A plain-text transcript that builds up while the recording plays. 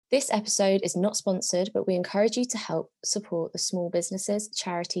This episode is not sponsored, but we encourage you to help support the small businesses,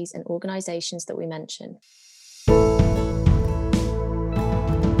 charities, and organisations that we mention.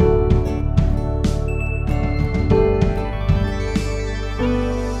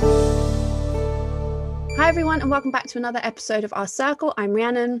 Hi everyone, and welcome back to another episode of Our Circle. I'm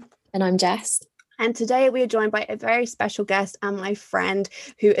Rhiannon. And I'm Jess. And today we are joined by a very special guest and my friend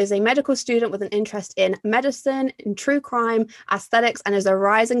who is a medical student with an interest in medicine, in true crime, aesthetics, and is a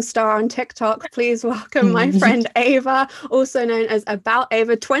rising star on TikTok. Please welcome my friend Ava, also known as About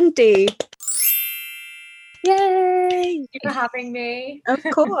Ava 20. Yay! Thank you for having me. Of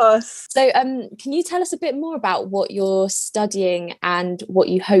course. So can you tell us a bit more about what you're studying and what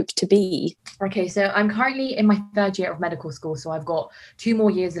you hope to be? Okay, so I'm currently in my third year of medical school, so I've got 2 more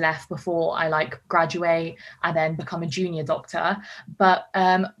years left before I graduate and then become a junior doctor. But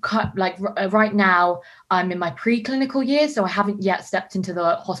right now I'm in my preclinical year, so I haven't yet stepped into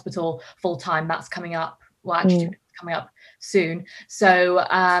the hospital full time. That's coming up. Well, actually, coming up soon. So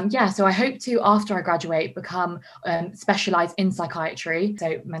so I hope to, after I graduate, become specialized in psychiatry,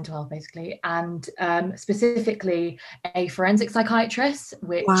 so mental health basically, and specifically a forensic psychiatrist,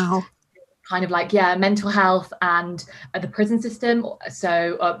 which kind of mental health and the prison system,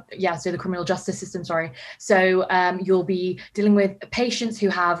 so the criminal justice system, so you'll be dealing with patients who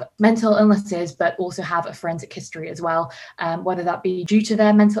have mental illnesses but also have a forensic history as well, whether that be due to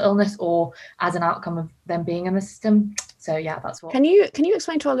their mental illness or as an outcome of them being in the system. So that's what. Can you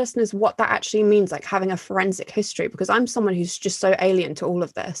explain to our listeners what that actually means, like having a forensic history? Because I'm someone who's just so alien to all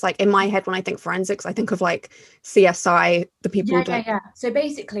of this. Like in my head, when I think forensics, I think of CSI, the people. So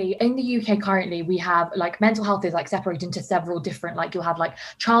basically, in the UK currently, we have mental health is separated into several different. You'll have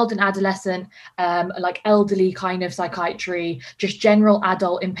child and adolescent, elderly kind of psychiatry, just general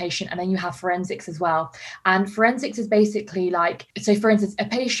adult inpatient, and then you have forensics as well. And forensics is basically so for instance, a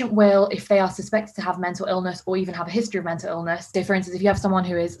patient will, if they are suspected to have mental illness or even have a history of mental illness. So for instance, if you have someone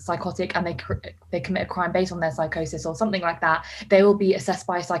who is psychotic and they commit a crime based on their psychosis or something like that, they will be assessed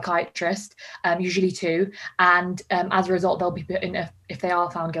by a psychiatrist, usually 2, and as a result they'll be put in, if they are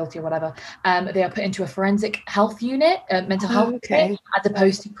found guilty or whatever, they are put into a forensic health unit, mental health unit, as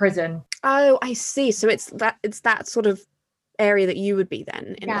opposed to prison. Oh, I see. So it's that sort of area that you would be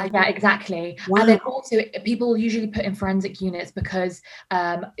then in. Exactly. Wow. And then also people usually put in forensic units because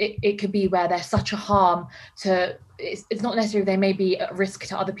it could be where there's such a harm to, it's not necessarily they may be at risk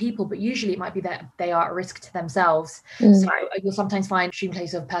to other people, but usually it might be that they are at risk to themselves. So you'll sometimes find extreme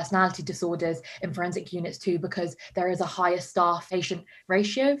cases of personality disorders in forensic units too, because there is a higher staff patient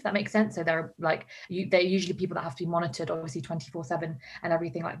ratio, if that makes sense. So they're they're usually people that have to be monitored, obviously 24/7 and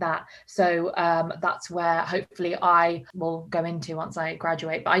everything like that. So that's where hopefully I will go into once I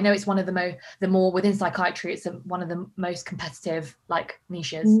graduate. But I know it's one of the more within psychiatry, it's one of the most competitive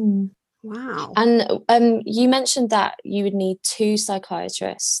niches. Wow. And you mentioned that you would need 2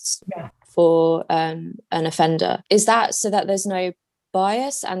 psychiatrists for an offender. Is that so that there's no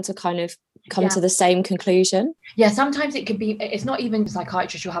bias and to kind of come to the same conclusion? Sometimes it could be, it's not even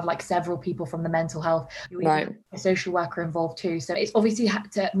psychiatrists, you'll have several people from the mental health, you'll even have a social worker involved too. So it's obviously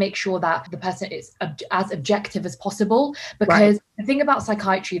to make sure that the person is as objective as possible, because the thing about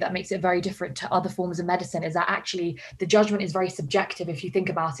psychiatry that makes it very different to other forms of medicine is that actually the judgment is very subjective. If you think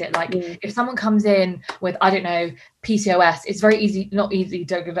about it, if someone comes in with, I don't know, PCOS, it's very easy, not easy,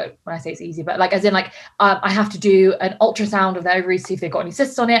 don't give it when I say it's easy, but I have to do an ultrasound of their ovaries, see if they've got any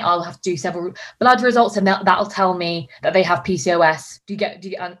cysts on it. I'll have to do several blood results and that'll tell me that they have PCOS. Do you get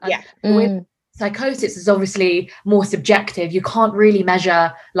with psychosis is obviously more subjective. You can't really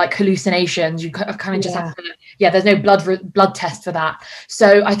measure hallucinations. You kind of just have to, there's no blood test for that.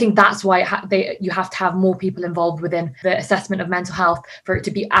 So I think that's why you have to have more people involved within the assessment of mental health for it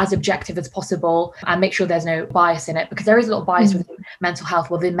to be as objective as possible and make sure there's no bias in it, because there is a lot of bias within mental health,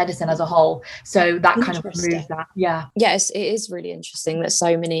 within medicine as a whole. So that kind of removes that. Yes, it is really interesting that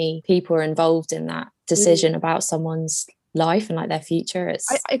so many people are involved in that decision about someone's life and their future.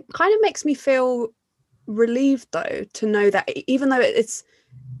 It kind of makes me feel relieved though to know that even though it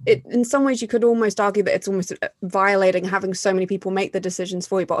in some ways you could almost argue that it's almost violating having so many people make the decisions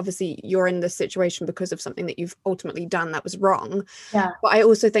for you, but obviously you're in this situation because of something that you've ultimately done that was wrong. But I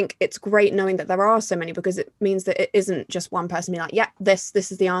also think it's great knowing that there are so many, because it means that it isn't just one person being this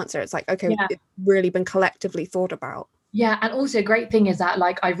is the answer. It's it's really been collectively thought about. Yeah, and also a great thing is that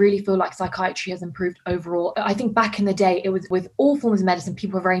I really feel like psychiatry has improved overall. I think back in the day, it was with all forms of medicine,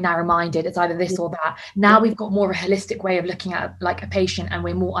 people were very narrow-minded. It's either this or that. Now we've got more of a holistic way of looking at a patient, and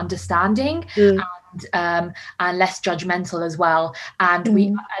we're more understanding. And and less judgmental as well.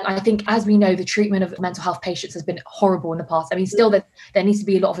 And I think, as we know, the treatment of mental health patients has been horrible in the past. I mean, still there needs to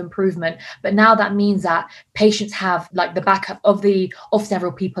be a lot of improvement, but now that means that patients have like the backup of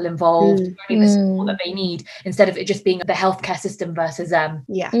several people involved, the support that they need, instead of it just being the healthcare system versus them.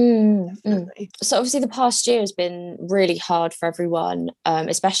 So obviously the past year has been really hard for everyone,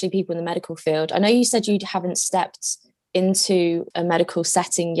 especially people in the medical field. I know you said you haven't stepped into a medical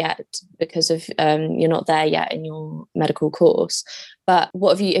setting yet because of you're not there yet in your medical course, but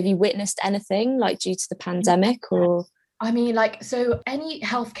what have you witnessed anything like due to the pandemic? Or I mean, like, so any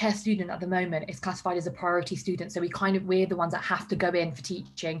healthcare student at the moment is classified as a priority student. So we're the ones that have to go in for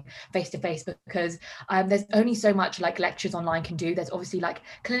teaching face to face, because there's only so much like lectures online can do. There's obviously like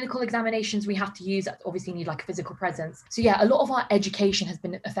clinical examinations we have to use that obviously need like a physical presence. So yeah, a lot of our education has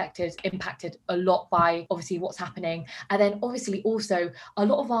been impacted a lot by obviously what's happening. And then obviously also a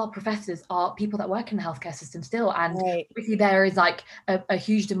lot of our professors are people that work in the healthcare system still. And obviously there is like a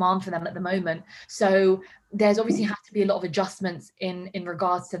huge demand for them at the moment. So there's obviously have to be a lot of adjustments in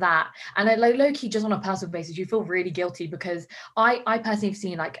regards to that. And I, like, low-key, just on a personal basis, you feel really guilty, because I personally have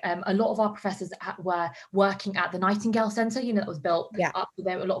seen like a lot of our professors were working at the Nightingale Centre, that was built up with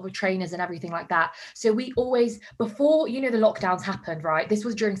a lot of trainers and everything like that. So we always, before the lockdowns happened, right, this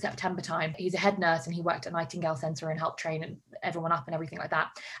was during September time, he's a head nurse and he worked at Nightingale Centre and helped train everyone up and everything like that.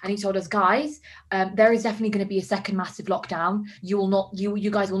 And he told us, guys, there is definitely going to be a second massive lockdown.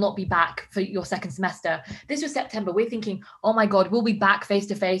 You guys will not be back for your second semester. This was September. We're thinking, oh my God, we'll be back face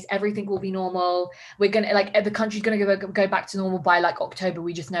to face. Everything will be normal. We're going to, like, the country's going to go back to normal by like October.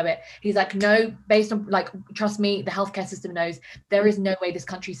 We just know it. He's like, no, based on, like, trust me, the healthcare system knows there is no way this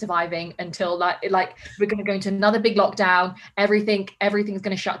country's surviving until like we're going to go into another big lockdown. Everything's going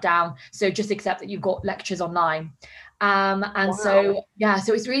to shut down. So just accept that you've got lectures online. So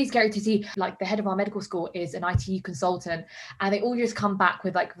it's really scary to see, like, the head of our medical school is an ITU consultant, and they all just come back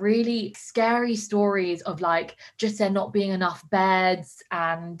with like really scary stories of like just there not being enough beds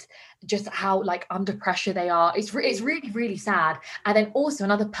and just how like under pressure they are. It's really, really sad. And then also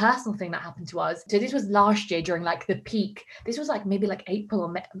another personal thing that happened to us. So this was last year during like the peak. This was like maybe like April,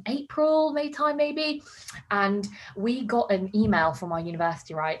 May time maybe. And we got an email from our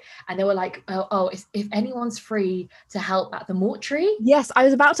university, right? And they were like, if anyone's free to help at the mortuary. Yes, I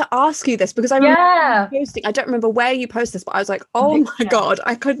was about to ask you this, because I remember posting, I don't remember where you posted this, but I was like, oh my God,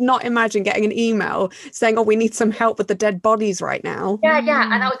 I could not imagine getting an email saying, oh, we need some help with the dead bodies right now. And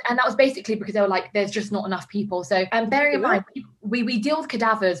that was basically because they were like, there's just not enough people. So, and bearing in mind, we deal with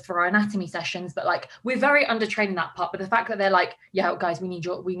cadavers for our anatomy sessions, but like we're very undertrained in that part. But the fact that they're like, yeah, guys, we need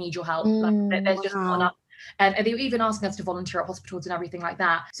your help. Like, there's just not enough. And they were even asking us to volunteer at hospitals and everything like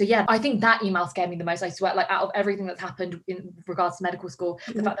that. So yeah, I think that email scared me the most. I swear, like, out of everything that's happened in regards to medical school,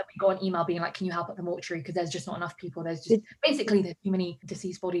 the fact that we got an email being like, can you help at the mortuary, because there's just not enough people. There's just basically there's too many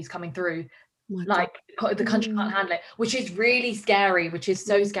deceased bodies coming through. Like the country can't handle it, which is really scary, which is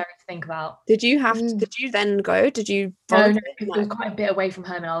so scary to think about. Did you then go? Did you No, because it was quite a bit away from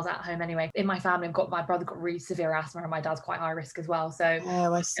home and I was at home anyway. In my family, my brother got really severe asthma and my dad's quite high risk as well. So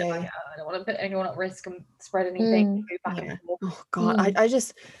I see. Like, I don't want to put anyone at risk and spread anything. Oh God, I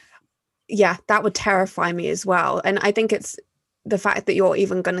just that would terrify me as well. And I think it's the fact that you're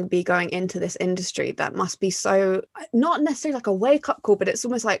even going to be going into this industry, that must be so, not necessarily like a wake-up call, but it's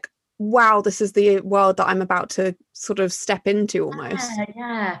almost like, wow, this is the world that I'm about to sort of step into almost.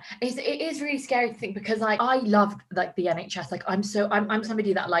 It is really scary to think, because like I love like the NHS. Like I'm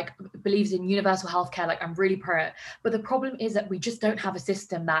somebody that like believes in universal healthcare. Like I'm really pro it. But the problem is that we just don't have a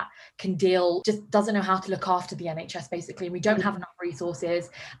system that can just doesn't know how to look after the NHS basically. And we don't have enough resources.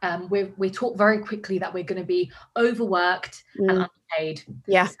 We're taught very quickly that we're going to be overworked and underpaid.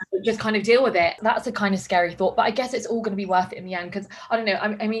 So just kind of deal with it. That's a kind of scary thought, but I guess it's all going to be worth it in the end, because I don't know,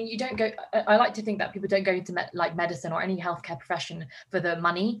 I mean, you don't go, I like to think that people don't go into medicine or any healthcare profession for the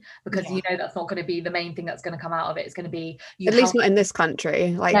money, because that's not going to be the main thing that's going to come out of it. It's going to be at least not in this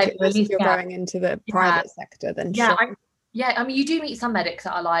country, like at least if you're going into the private sector, then I mean, you do meet some medics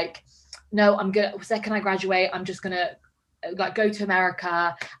that are like, no, second I graduate, I'm just gonna like go to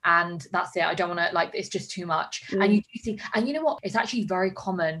America and that's it. I don't want to, like, it's just too much. And you do see, and you know what, it's actually very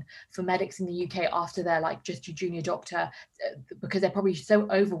common for medics in the UK after they're like just a junior doctor, because they're probably so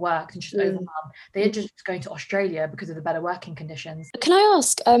overworked and just overwhelmed, they're just going to Australia because of the better working conditions. Can I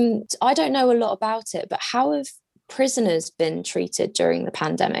ask, I don't know a lot about it, but how have prisoners been treated during the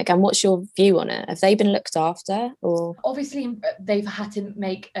pandemic, and what's your view on it? Have they been looked after? Or obviously they've had to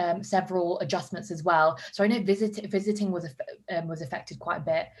make several adjustments as well. So I know visiting was affected quite a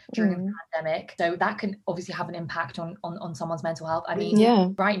bit during the pandemic, so that can obviously have an impact on someone's mental health. I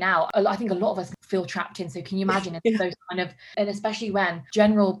mean, right now I think a lot of us feel trapped in, so can you imagine if those kind of, and especially when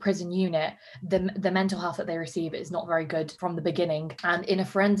general prison unit, the mental health that they receive is not very good from the beginning. And in a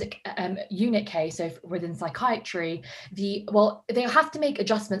forensic unit case, so within psychiatry, they have to make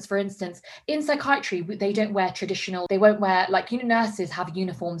adjustments. For instance, in psychiatry, they don't wear traditional, they won't wear, like, nurses have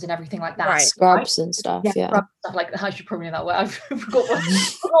uniforms and everything like that, right? Scrubs and stuff. Scrubs, stuff like that. I should probably know that word. I forgot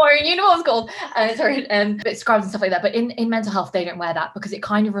what uniform's called. But scrubs and stuff like that. But in mental health, they don't wear that because it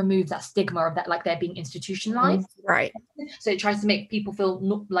kind of removes that stigma of that, like, they're being institutionalized. Right. So it tries to make people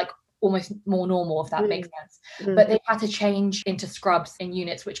feel like almost more normal, if that makes sense. But they've had to change into scrubs in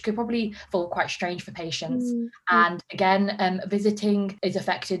units, which could probably feel quite strange for patients. And again, visiting is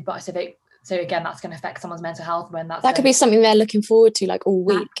affected, but so again, that's going to affect someone's mental health when that could be something they're looking forward to, like, all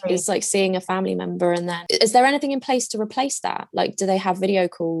week. It's like seeing a family member. And then is there anything in place to replace that? Like, do they have video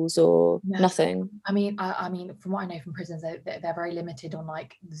calls or nothing? I mean, from what I know from prisons, they're very limited on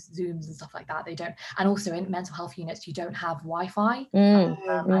like Zooms and stuff like that. They don't, and also in mental health units, you don't have Wi-Fi. Don't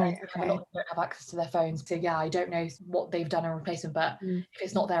have access to their phones. So yeah, I don't know what they've done in replacement, but if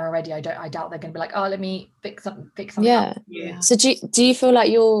it's not there already, I doubt they're going to be like, oh, let me fix something. Yeah. So do you feel like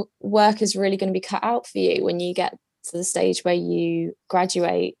your work is really going to be cut out for you when you get to the stage where you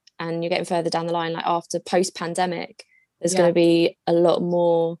graduate and you're getting further down the line, like after post-pandemic, there's going to be a lot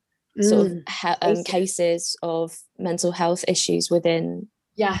more sort of cases of mental health issues within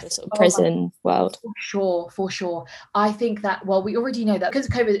the sort of prison world? For sure. I think that, well, we already know that because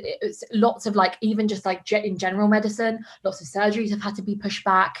of COVID, it's lots of, like, even just like in general medicine, lots of surgeries have had to be pushed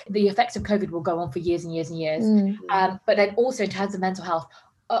back. The effects of COVID will go on for years and years and years. But then also in terms of mental health,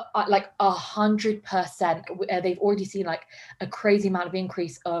 like 100%, they've already seen like a crazy amount of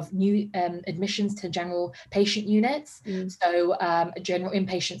increase of new admissions to general patient units. So general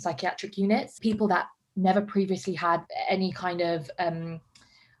inpatient psychiatric units, people that never previously had any kind of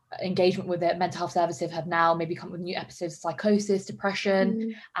engagement with their mental health services have now maybe come with new episodes of psychosis,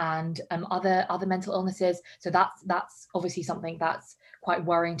 depression, and other mental illnesses. So that's obviously something that's quite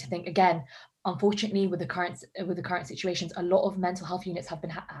worrying to think. Again, unfortunately, with the current situations, a lot of mental health units have been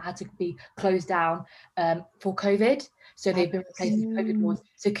had to be closed down for COVID. So they've been replaced with COVID wards.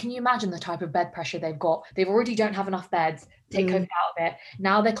 So can you imagine the type of bed pressure they've got? They already don't have enough beds. Take COVID out of it.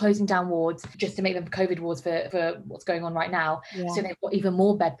 Now they're closing down wards just to make them COVID wards for what's going on right now. So they've got even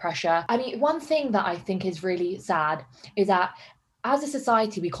more bed pressure. I mean, one thing that I think is really sad is that as a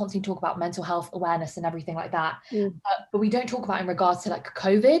society, we constantly talk about mental health awareness and everything like that, but we don't talk about in regards to like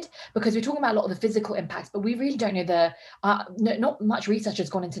COVID, because we're talking about a lot of the physical impacts, but we really don't know not much research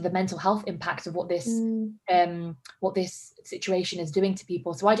has gone into the mental health impacts of what this situation is doing to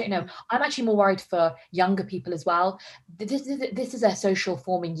people. So I don't know. I'm actually more worried for younger people as well. This is their social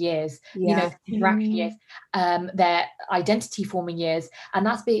forming years, interaction years, their identity forming years, and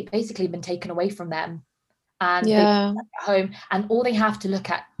that's basically been taken away from them. And they at home, and all they have to look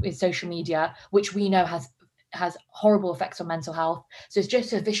at is social media, which we know has horrible effects on mental health. So it's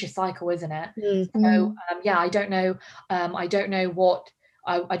just a vicious cycle, isn't it? So I don't know. I don't know what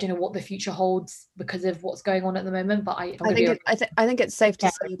the future holds because of what's going on at the moment. But I think it's safe to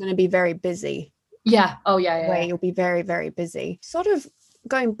say you're going to be very busy. Yeah. Oh yeah. You'll be very, very busy. Sort of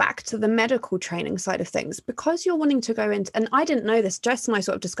going back to the medical training side of things, because you're wanting to go into, and I didn't know this, Jess and I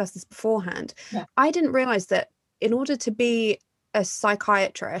sort of discussed this beforehand. I didn't realize that in order to be a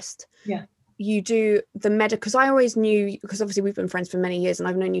psychiatrist, you do the because I always knew, because obviously we've been friends for many years and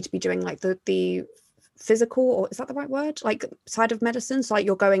I've known you to be doing like the physical, or is that the right word, like side of medicine, so like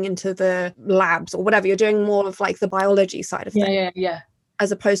you're going into the labs or whatever, you're doing more of like the biology side of things.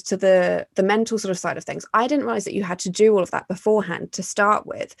 As opposed to the mental sort of side of things. I didn't realize that you had to do all of that beforehand to start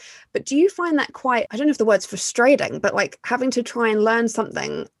with. But do you find that quite, I don't know if the word's frustrating, but like having to try and learn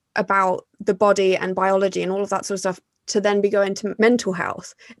something about the body and biology and all of that sort of stuff to then be going to mental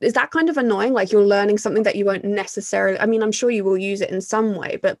health? Is that kind of annoying? Like you're learning something that you won't necessarily, I mean, I'm sure you will use it in some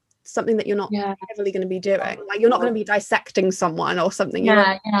way, but something that you're not heavily going to be doing. Like you're not going to be dissecting someone or something.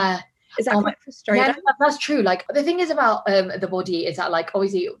 Is that quite frustrating? Yeah, that's true. Like the thing is about the body is that, like,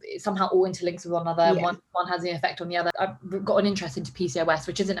 obviously it somehow all interlinks with one another. One has an effect on the other. I've got an interest into PCOS,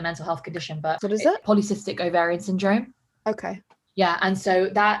 which isn't a mental health condition, but what is it? Polycystic ovarian syndrome. Okay. Yeah, and so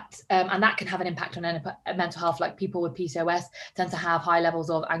that and that can have an impact on mental health. Like people with PCOS tend to have high levels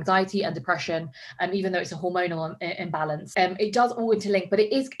of anxiety and depression, even though it's a hormonal imbalance. It does all interlink, but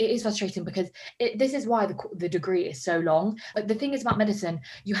it is frustrating because this is why the degree is so long. Like the thing is about medicine,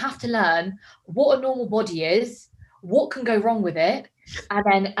 you have to learn what a normal body is, what can go wrong with it,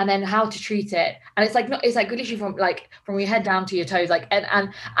 and then how to treat it. And it's like literally from your head down to your toes, like and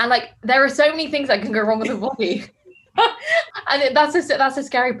like there are so many things that can go wrong with the body. And that's a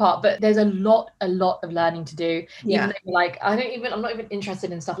scary part, but there's a lot of learning to do. Even though like I'm not even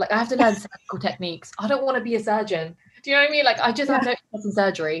interested in stuff like I have to learn surgical techniques. I don't want to be a surgeon. Do you know what I mean? Like I just have no interest in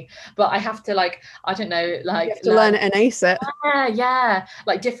surgery, but I have to like, I don't know, like you have to learn it and ace it. Yeah.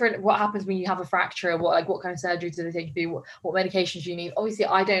 Like different, what happens when you have a fracture, what kind of surgery do they take you through, what medications you need. Obviously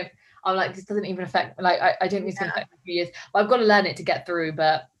I'm like, this doesn't even affect, like I don't think it's gonna affect me for years, but I've got to learn it to get through.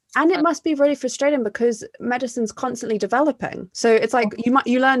 But and it must be really frustrating because medicine's constantly developing. So it's like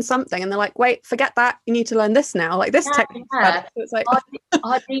you learn something and they're like, wait, forget that. You need to learn this now. Like this technique. So it's like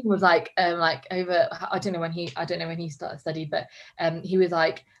our dean was like over. I don't know when he studied, but he was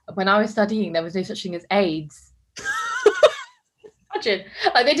like, when I was studying, there was no such thing as AIDS. Imagine,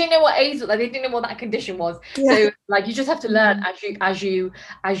 like they didn't know what AIDS was, like they didn't know what that condition was. So like you just have to learn as you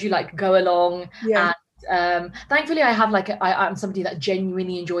like go along. And thankfully I have I'm somebody that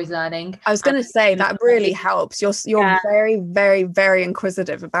genuinely enjoys learning. I was going to say that really helps. You're very, very, very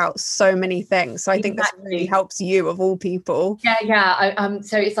inquisitive about so many things, so I think this really helps you of all people.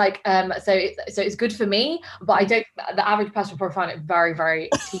 So it's like so it's good for me, but the average person will probably find it very, very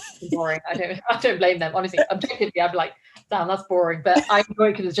boring. I don't blame them, honestly. Objectively I'd be like, damn, that's boring, but I enjoy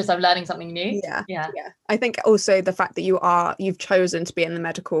it because it's just I'm learning something new. I think also the fact that you've chosen to be in the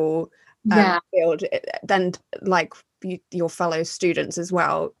medical field, then like your fellow students as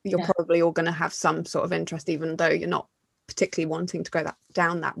well, you're probably all going to have some sort of interest, even though you're not particularly wanting to go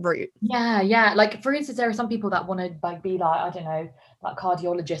down that route. Like for instance, there are some people that want to like be like, I don't know, like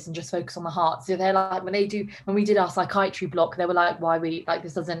cardiologists and just focus on the heart. So they're like, when we did our psychiatry block, they were like, why we like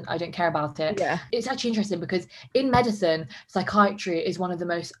this doesn't, I don't care about it. It's actually interesting because in medicine, psychiatry is one of the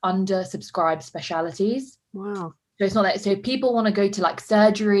most undersubscribed specialities. Wow. So it's not that. So people want to go to like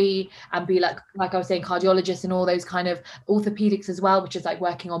surgery and be like I was saying, cardiologists and all those kind of orthopedics as well, which is like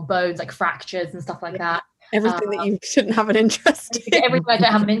working on bones, like fractures and stuff like that. Everything that you shouldn't have an interest in. Everything I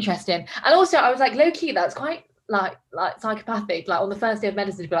don't have an interest in. And also I was like, low key, that's quite like psychopathic. Like on the first day of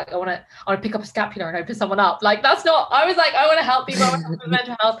medicine, to be like, I want to pick up a scapula and open someone up. Like that's not. I was like, I want to help people. I want to help with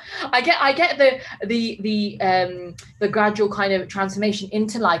mental health. I get the gradual kind of transformation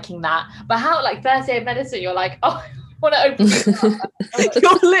into liking that. But how like first day of medicine, you're like, oh, I want to open people up.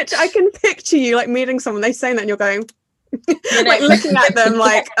 You're literally, I can picture you like meeting someone, they saying that and you're going like looking at them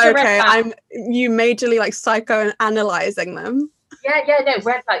like, okay, you majorly like psychoanalyzing them. No,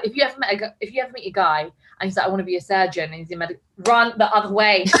 red flag. If you ever meet a guy and he's like, I want to be a surgeon, and he's in medical, run the other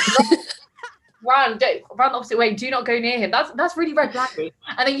way. run the opposite way. Do not go near him. That's really red flaggy.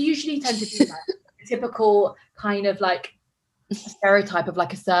 And they usually tend to do that. Typical kind of like stereotype of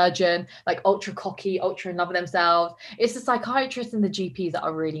like a surgeon, like ultra cocky, ultra in love with themselves. It's the psychiatrists and the GPs that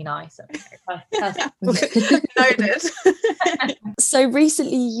are really nice. Noted. So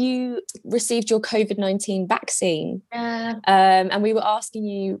recently you received your COVID-19 vaccine. And we were asking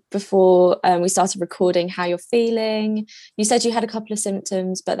you before we started recording how you're feeling. You said you had a couple of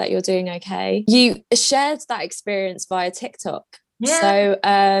symptoms, but that you're doing okay. You shared that experience via TikTok. So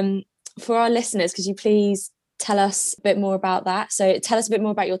for our listeners, could you please tell us a bit more about that? So tell us a bit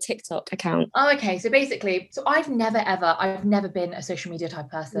more about your TikTok account. Okay, so basically, I've never been a social media type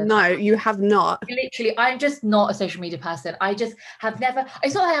person. No, you have not. Literally, I'm just not a social media person. I just have never,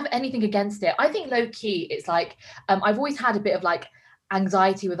 it's not that I have anything against it. I think low key, it's like, I've always had a bit of like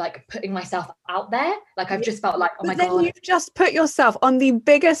anxiety with like putting myself out there. Like I've just felt like, oh my God. You've just put yourself on the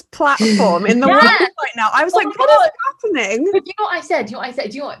biggest platform in the world right now. I was like, what is happening? But do you know what I said?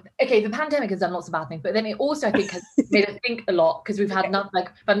 Okay, the pandemic has done lots of bad things, but then it also I think has made us think a lot because we've had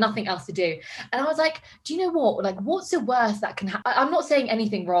nothing else to do. And I was like, do you know what? Like, what's the worst that can happen? I'm not saying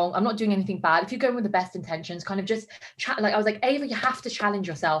anything wrong. I'm not doing anything bad. If you're going with the best intentions, kind of just like I was like, Ava, you have to challenge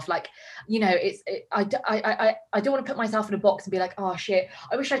yourself. Like, you know, I don't want to put myself in a box and be like, oh shit,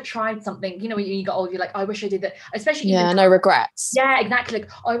 I wish I tried something. You know, when you got old, you're like, I wish I did that. Especially no regrets. Yeah, exactly. Like,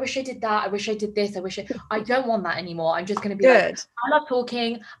 I wish I did that. I wish I did this. I don't want that anymore. I'm just going to be like, I love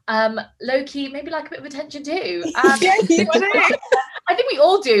talking. Low key, maybe like a bit of attention too. I think we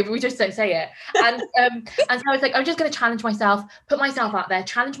all do, but we just don't say it. And so I was like, I'm just going to challenge myself, put myself out there,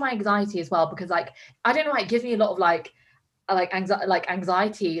 challenge my anxiety as well, because like, I don't know, it gives me a lot of like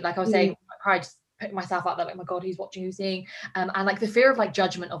anxiety. Like I was saying, pride putting myself out there, like, oh my God, who's watching, who's seeing, and like the fear of like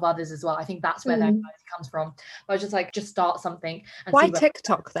judgment of others as well. I think that's where the anxiety comes from. But I was just like, just start something. And why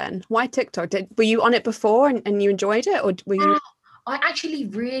TikTok then? Why TikTok? Were you on it before and you enjoyed it, or were you? I actually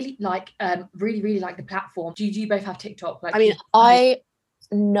really like really like the platform. Do you both have TikTok? Like, I mean, I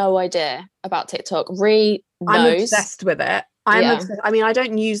no idea about TikTok. knows. I'm obsessed with it. Obsessed. I mean, I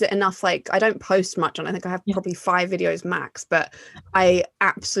don't use it enough. Like, I don't post much on it. I think I have probably 5 videos max, but I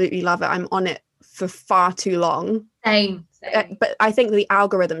absolutely love it. I'm on it for far too long. Same. But I think the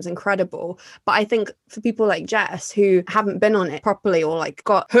algorithm's incredible. But I think for people like Jess who haven't been on it properly or like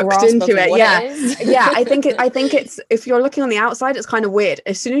got hooked into it, I think it's, if you're looking on the outside, it's kind of weird.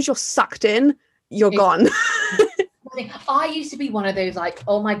 As soon as you're sucked in, you're gone. I used to be one of those like,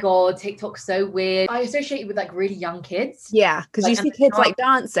 oh my God, TikTok's so weird. I associate it with like really young kids. Yeah, because you see kids like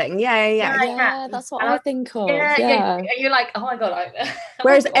dancing. Yeah, that's what I think of. Yeah. And you're like, oh my God.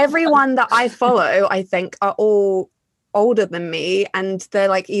 Whereas everyone that I follow, I think, are all older than me, and they're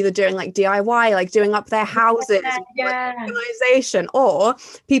like either doing like DIY, like doing up their houses, like organization, or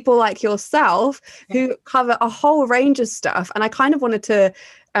people like yourself who cover a whole range of stuff. And I kind of wanted to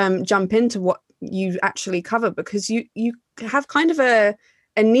jump into what you actually cover, because you have kind of a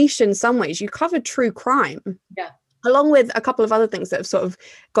niche in some ways. You cover true crime, along with a couple of other things that have sort of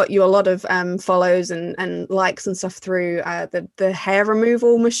got you a lot of follows and likes and stuff through the hair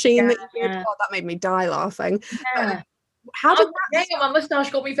removal machine that you did. Oh, that made me die laughing. How did my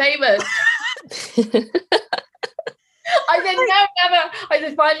mustache got me famous? I said, no, never. I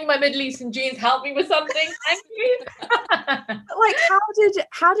said, finding my Middle Eastern genes helped me with something. Thank you. Like,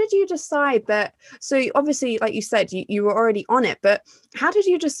 how did you decide that? So obviously, like you said, you were already on it, but how did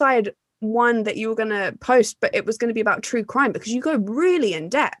you decide, one, that you were going to post, but it was going to be about true crime? Because you go really in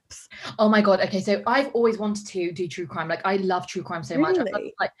depth. Oh my God. Okay, so I've always wanted to do true crime. Like, I love true crime so much.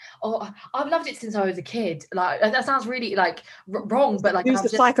 I've loved it since I was a kid. Like, that sounds really like wrong, but like, who's the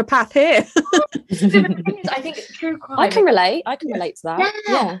psychopath here? I think true crime, I can relate to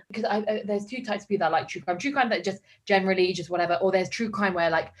that. Because there's 2 types of people that like true crime that just generally just whatever, or there's true crime where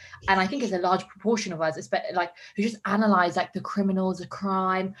like, and I think it's a large proportion of us, especially like, who just analyze like the criminals, the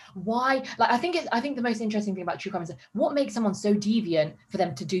crime, why. Like, I think the most interesting thing about true crime is what makes someone so deviant for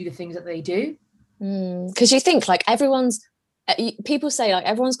them to do the things that they do. Because you think like people say like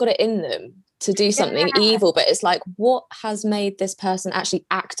everyone's got it in them to do something evil, but it's like, what has made this person actually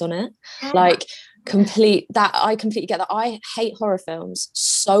act on it? Like, I completely get that. I hate horror films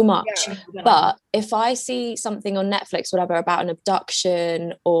so much, but if I see something on Netflix, whatever, about an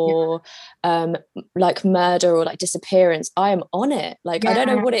abduction or like murder or like disappearance, I am on it. Like, I don't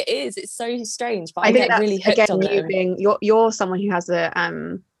know what it is, it's so strange, but I get really hooked on it. You're someone who has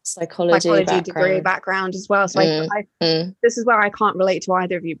a psychology degree background as well, so this is where I can't relate to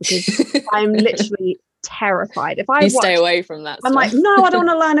either of you, because I'm literally terrified. If I stay away from that I'm like, no, I don't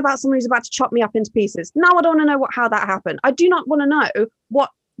want to learn about someone who's about to chop me up into pieces. No, I don't want to know how that happened. I do not want to know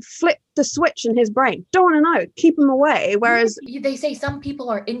what flipped the switch in his brain. Don't want to know. Keep him away. Whereas they say some people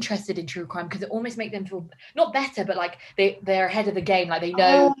are interested in true crime because it almost makes them feel not better, but like they're ahead of the game. Like, they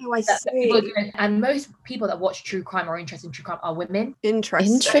know. Oh, I see. And most people that watch true crime or are interested in true crime are women.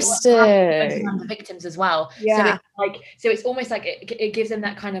 Interesting. And the victims as well. Yeah. So it's almost like it gives them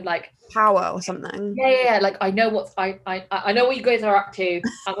that kind of like power or something. Yeah. Like, I know I know what you guys are up to.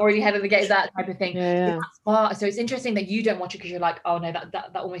 I'm already ahead of the game. That type of thing. So it's interesting that you don't watch it because you're like, oh no,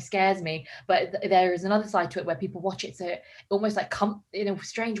 that almost scares me. But there is another side to it where people watch it, so it almost like in a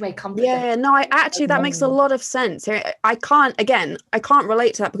strange way comforts them. No, that makes a lot of sense. I can't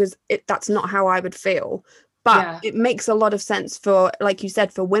relate to that because that's not how I would feel, but it makes a lot of sense for, like you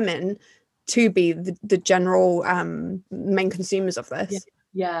said, for women to be the general main consumers of this.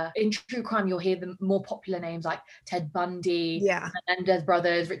 In true crime, you'll hear the more popular names like Ted Bundy, Menendez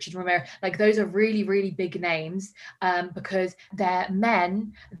brothers, Richard Ramirez. Like, those are really, really big names because they're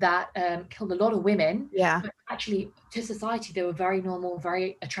men that killed a lot of women. But actually, to society, they were very normal,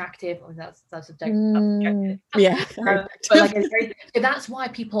 very attractive. That's subjective. But like, so that's why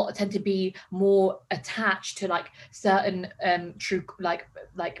people tend to be more attached to like certain true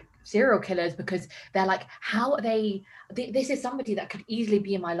like serial killers, because they're like, how are they? This is somebody that could easily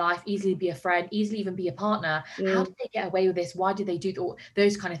be in my life, easily be a friend, easily even be a partner. How did they get away with this? Why did they do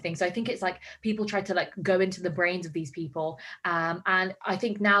those kind of things? So I think it's like people try to like go into the brains of these people. And I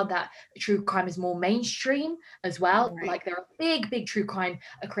think now that true crime is more mainstream as well, like there are big true crime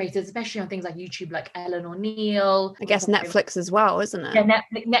creators, especially on things like YouTube, like Ellen O'Neill. I guess Netflix as well, isn't it? Yeah,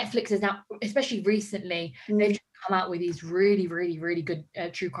 Netflix is now, especially recently, they've come out with these really, really, really good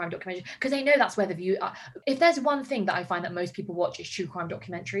true crime documentaries, because they know that's where the view. If there's one thing that I find that most people watch, is true crime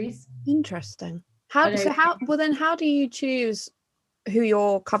documentaries. Interesting. How do you choose who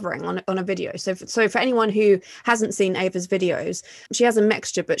you're covering on a video? So for anyone who hasn't seen Ava's videos, she has a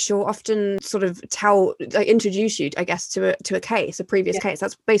mixture, but she'll often sort of introduce you, I guess, to a previous case.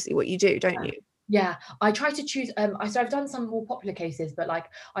 That's basically what you do, don't you? Yeah, I try to choose. So I've done some more popular cases, but like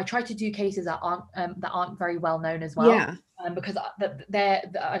I try to do cases that aren't very well known as well. Yeah. Because they're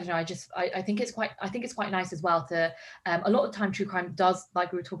I don't know. I think it's quite nice as well to. A lot of time, true crime does,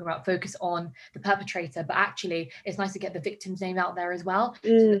 like we were talking about, focus on the perpetrator, but actually, it's nice to get the victim's name out there as well.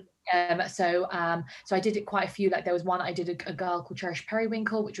 So I did it quite a few. Like there was one I did a girl called Cherish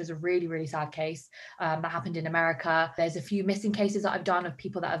Periwinkle, which was a really, really sad case that happened in America. There's a few missing cases that I've done of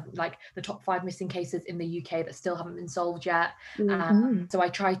people that have, like, the top 5 missing cases in the UK that still haven't been solved yet. So I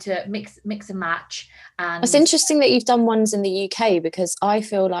try to mix and match. And it's interesting that you've done ones in the UK, because I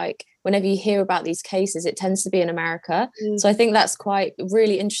feel like whenever you hear about these cases, it tends to be in America. So I think that's quite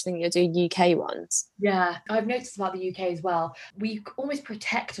really interesting that you're doing UK ones. Yeah, I've noticed about the UK as well. We almost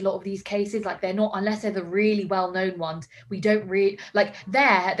protect a lot of these cases. Like they're not, unless they're the really well-known ones, we don't really, like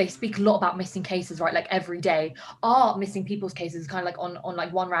they speak a lot about missing cases, right? Like every day. Our missing people's cases is kind of like on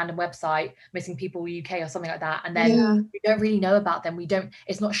like one random website, Missing People UK or something like that. And then we don't really know about them.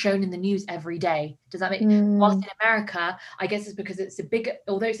 It's not shown in the news every day. Does that make whilst in America, I guess it's because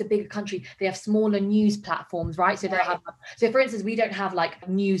although it's a bigger country, they have smaller news platforms, right? So so for instance, we don't have like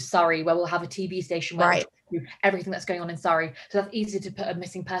News Surrey, where we'll have a TV station where everything that's going on in Surrey. So that's easier to put a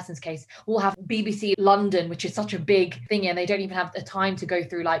missing persons case. We'll have BBC London, which is such a big thing, and they don't even have the time to go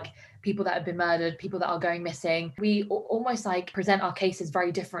through like people that have been murdered, people that are going missing. We almost like present our cases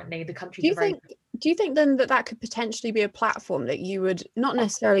very differently. The countries do you think then that could potentially be a platform that you would, not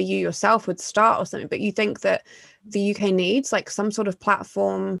necessarily you yourself would start or something, but you think that the UK needs like some sort of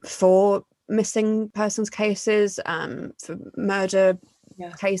platform for missing persons cases, for murder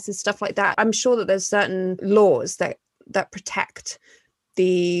cases, stuff like that? I'm sure that there's certain laws that protect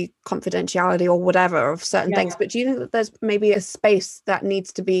the confidentiality or whatever of certain things, but do you think that there's maybe a space that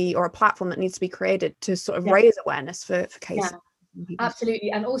needs to be, or a platform that needs to be created to sort of raise awareness for cases?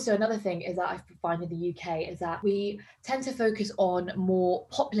 Absolutely. And also another thing is that I find in the UK is that we tend to focus on more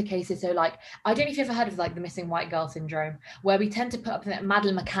popular cases. So like, I don't know if you've ever heard of like the missing white girl syndrome, where we tend to put up that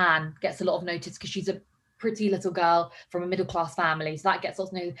Madeleine McCann gets a lot of notice because she's a pretty little girl from a middle class family, so that gets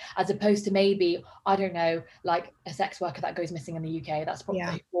lots of notice, as opposed to maybe, I don't know, like a sex worker that goes missing in the UK. That's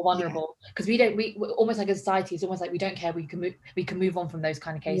probably more vulnerable, because we almost like a society, it's almost like we don't care, we can move on from those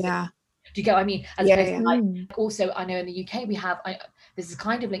kind of cases. Do you get what I mean? As opposed to like, also I know in the UK we have, this is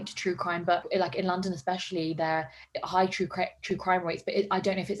kind of linked to true crime, but like in London especially, they're high true crime rates, but I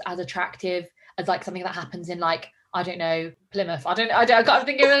don't know if it's as attractive as like something that happens in like, I don't know, Plymouth. I can't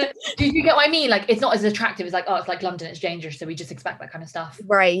think of it. Do you get what I mean? Like, it's not as attractive as like, oh, it's like London, it's dangerous, so we just expect that kind of stuff.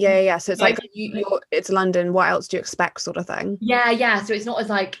 Right, yeah. So it's like, it's London, what else do you expect, sort of thing. Yeah. So it's not as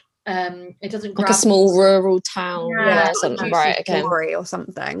like, it doesn't grab like a small rural town, something, right? Okay, or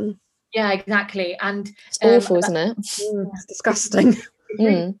something. Yeah, exactly. And it's awful, isn't it? It's disgusting. It's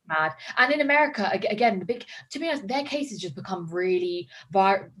really mad. And in America, again, to be honest, their cases just become really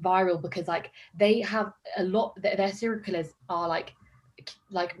viral because like they have a lot, their serial killers are like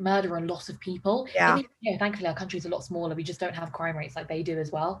murder a lot of people. Yeah. Thankfully our country's a lot smaller. We just don't have crime rates like they do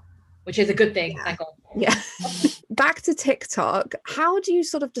as well, which is a good thing. Thank God. Yeah. Back to TikTok, how do you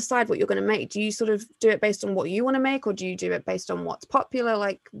sort of decide what you're going to make? Do you sort of do it based on what you want to make, or do you do it based on what's popular?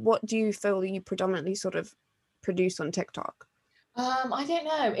 Like, what do you feel you predominantly sort of produce on TikTok? I don't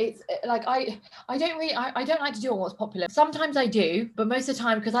know. It's like I don't like to do what's popular. Sometimes I do, but most of the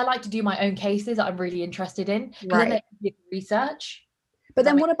time, because I like to do my own cases that I'm really interested in. Right. Then research. But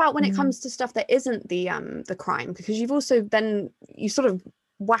then what about when it comes to stuff that isn't the crime? Because you've also you sort of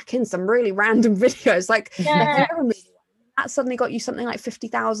whack in some really random videos, like that suddenly got you something like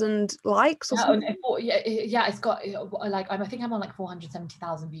 50,000 likes or something. It's got like I think I'm on like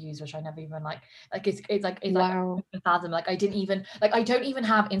 470,000 views, which I never even like it's like wow. Like 1,000. Like I don't even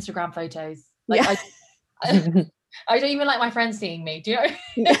have Instagram photos. Like I don't even like my friends seeing me. Do you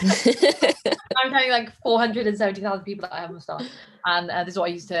know? I'm telling like 470,000 people that I haven't started, and this is what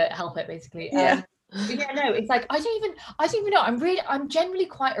I use to help it basically. It's like I don't even know. I'm generally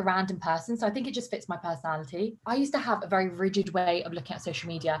quite a random person, so I think it just fits my personality. I used to have a very rigid way of looking at social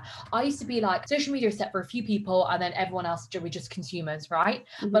media. I used to be like, social media is set for a few people, and then everyone else we're just consumers, right?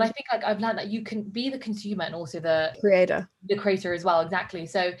 Mm-hmm. But I think like I've learned that you can be the consumer and also the creator as well. Exactly.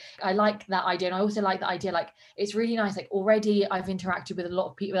 So I like that idea, and I also like the idea like it's really nice. Like already I've interacted with a lot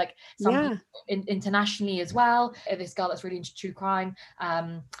of people, like some people internationally as well. This girl that's really into true crime,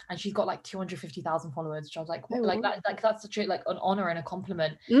 and she's got like 250,000 1,000 followers, which I was like, like that's such a like an honor and a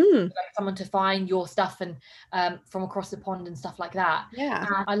compliment. Like someone to find your stuff and from across the pond and stuff like that. Yeah.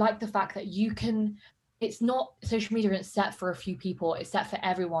 And I like the fact that you can, it's not social media is set for a few people, it's set for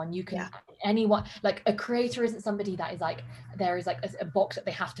everyone. You can anyone, like a creator isn't somebody that is like there is like a box that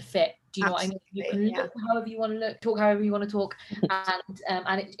they have to fit. Do you know what I mean? You can look however you want to look, talk however you want to talk,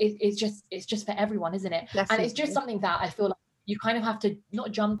 and it's just for everyone, isn't it? Definitely. And it's just something that I feel like you kind of have to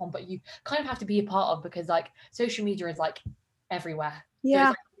not jump on, but you kind of have to be a part of, because like social media is like everywhere. Yeah.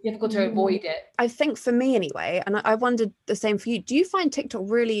 So it's difficult to avoid it. I think for me anyway, and I wondered the same for you, do you find TikTok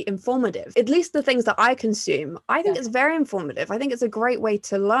really informative? At least the things that I consume, I think it's very informative. I think it's a great way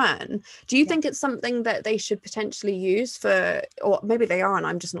to learn. Do you think it's something that they should potentially use for, or maybe they are and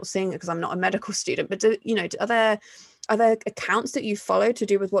I'm just not seeing it because I'm not a medical student, but are there accounts that you follow to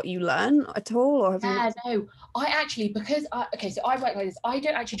do with what you learn at all? Or have no, I actually, because so I work like this, I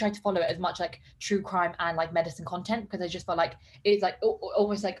don't actually try to follow it as much like true crime and like medicine content, because I just felt like it's like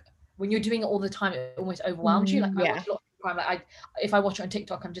almost like when you're doing it all the time, it almost overwhelms you. Like I watch a lot of crime, like if I watch it on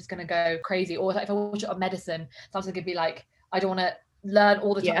TikTok, I'm just gonna go crazy. Or like if I watch it on medicine, sometimes it could be like I don't want to learn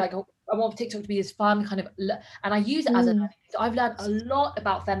all the time. Like I want TikTok to be as fun, kind of, and I use it as a learning. So I've learned a lot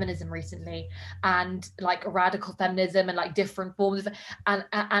about feminism recently, and like radical feminism and like different forms of, and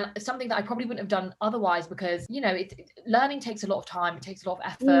something that I probably wouldn't have done otherwise, because learning takes a lot of time, it takes a lot of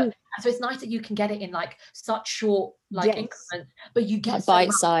effort. So it's nice that you can get it in like such short increments, but you get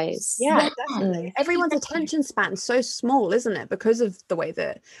bite size. Definitely. Everyone's attention span is so small, isn't it? Because of the way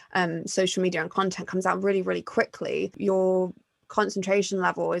that social media and content comes out really, really quickly. Your concentration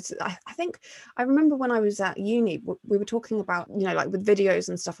level is, I think I remember when I was at uni, we were talking about, like with videos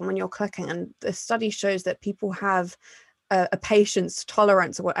and stuff, and when you're clicking, and the study shows that people have a patience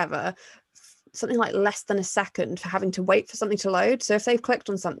tolerance or whatever, something like less than a second for having to wait for something to load. So if they've clicked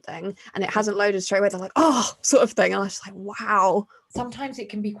on something and it hasn't loaded straight away, they're like, oh, sort of thing. And I was just like, wow. Sometimes it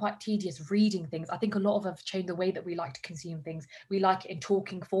can be quite tedious reading things. I think a lot of us have changed the way that we like to consume things. We like it in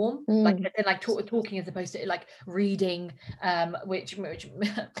talking form, talking as opposed to like reading, which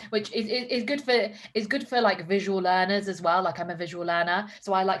is good for like visual learners as well. Like I'm a visual learner,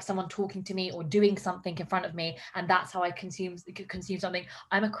 so I like someone talking to me or doing something in front of me, and that's how I consume something.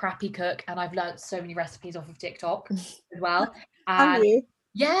 I'm a crappy cook, and I've learned so many recipes off of TikTok as well. And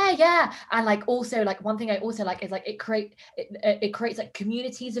yeah, and like also like one thing I also like is like it creates like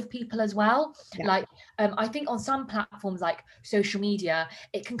communities of people as well. Like I think on some platforms like social media,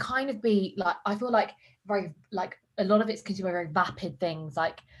 it can kind of be like, I feel like very like a lot of it's consumed by very vapid things,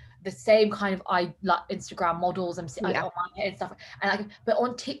 like the same kind of like Instagram models and stuff, and like, but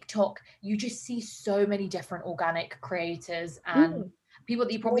on TikTok you just see so many different organic creators and people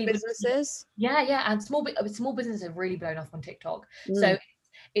that you probably businesses and small businesses have really blown off on TikTok. So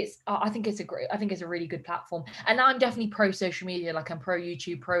I think it's a really good platform. And now I'm definitely pro social media, like I'm pro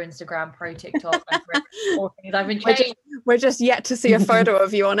YouTube, pro Instagram, pro TikTok, and pro all things. I've been changing. We're just yet to see a photo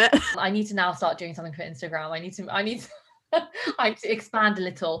of you on it. I need to now start doing something for Instagram. I need to I need to expand a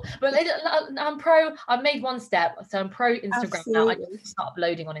little, but I'm pro. I've made one step, so I'm pro Instagram now. I need to start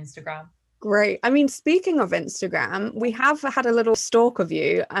uploading on Instagram. Great. I mean, speaking of Instagram, we have had a little stalk of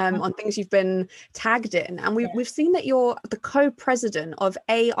you on things you've been tagged in, and we've seen that you're the co-president of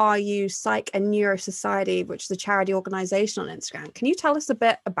ARU Psych and Neuro Society, which is a charity organization on Instagram. Can you tell us a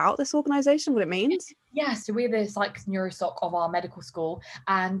bit about this organization, what it means? Yeah, so we're the Psych Neurosoc of our medical school,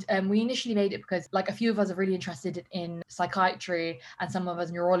 and we initially made it because like a few of us are really interested in psychiatry and some of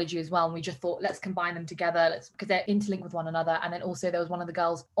us neurology as well, and we just thought let's combine them together, because they're interlinked with one another. And then also there was one of the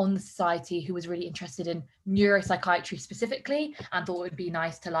girls on the society who was really interested in neuropsychiatry specifically, and thought it would be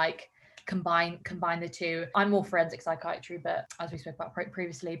nice to like combine the two. I'm more forensic psychiatry, but as we spoke about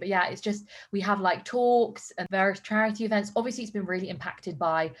previously, but yeah, it's just we have like talks and various charity events. Obviously it's been really impacted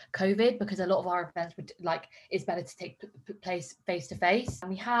by COVID, because a lot of our events would like it's better to take place face to face. And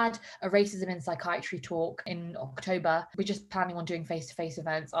we had a racism in psychiatry talk in October. We're just planning on doing face to face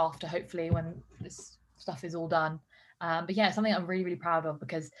events after, hopefully, when this stuff is all done. But yeah, it's something I'm really, really proud of,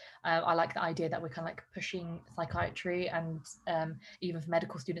 because I like the idea that we're kind of like pushing psychiatry and even for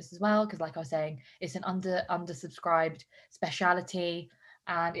medical students as well, because like I was saying, it's an undersubscribed speciality,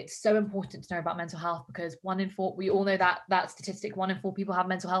 and it's so important to know about mental health, because 1 in 4, we all know that statistic, 1 in 4 people have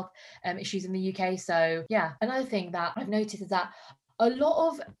mental health issues in the UK. So yeah, another thing that I've noticed is that a lot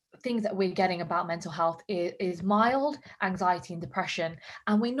of things that we're getting about mental health is mild anxiety and depression,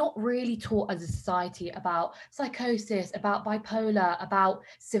 and we're not really taught as a society about psychosis, about bipolar, about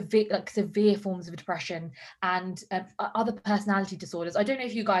severe forms of depression and other personality disorders. I don't know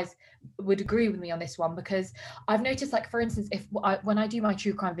if you guys would agree with me on this one, because I've noticed, like, for instance, when I do my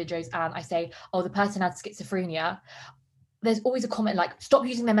true crime videos and I say, oh, the person has schizophrenia, there's always a comment like, stop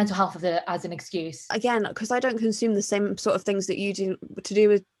using their mental health as an excuse. Again, because I don't consume the same sort of things that you do to do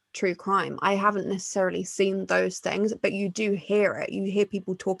with true crime, I haven't necessarily seen those things, but you do hear it. You hear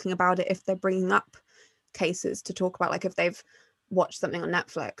people talking about it if they're bringing up cases to talk about, like if they've watched something on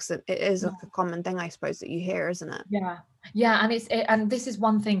Netflix. It is like a common thing, I suppose, that you hear, isn't it? Yeah, and this is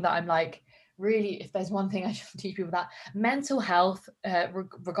one thing that I'm like, really, if there's one thing I should teach people, that mental health,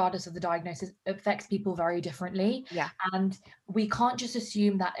 regardless of the diagnosis, affects people very differently. And we can't just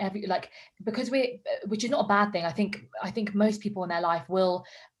assume that because which is not a bad thing. I think most people in their life will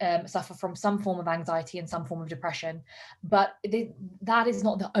suffer from some form of anxiety and some form of depression, but that is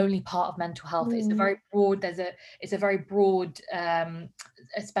not the only part of mental health. It's a very broad, it's a very broad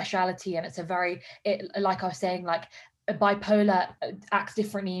speciality, and like I was saying, like, bipolar acts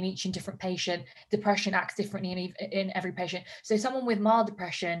differently in each and different patient. Depression acts differently in every patient. So someone with mild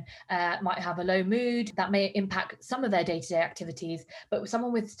depression might have a low mood that may impact some of their day-to-day activities, but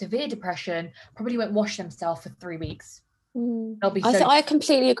someone with severe depression probably won't wash themselves for 3 weeks. They'll be I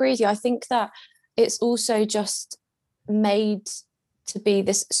completely agree with you. I think that it's also just made to be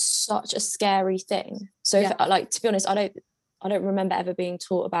such a scary thing. So to be honest, I don't remember ever being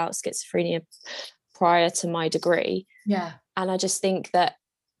taught about schizophrenia prior to my degree. And I just think that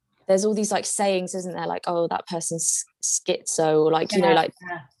there's all these like sayings, isn't there, like, oh, that person's schizo, or like, you know, like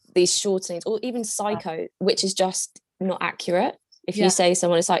these shortenings, or even psycho, which is just not accurate. If you say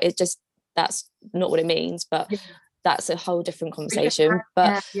someone is like, that's not what it means, but that's a whole different conversation.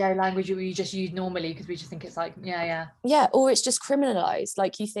 But language you just use normally because we just think it's like or it's just criminalized.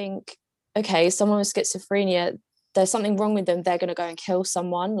 Like, you think, okay, someone with schizophrenia, there's something wrong with them, they're going to go and kill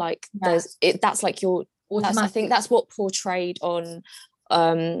someone. Like, that's like I think that's what portrayed on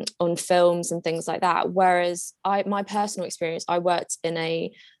films and things like that. Whereas my personal experience, I worked in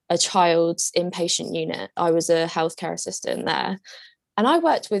a child's inpatient unit. I was a healthcare assistant there, and I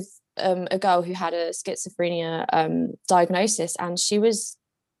worked with a girl who had a schizophrenia diagnosis, and she was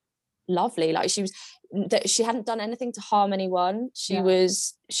lovely. Like, she hadn't done anything to harm anyone.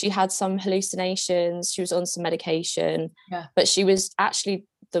 She had some hallucinations, she was on some medication, but she was actually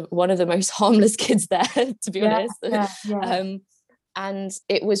one of the most harmless kids there, to be honest. And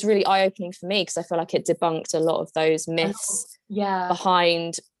it was really eye-opening for me, because I feel like it debunked a lot of those myths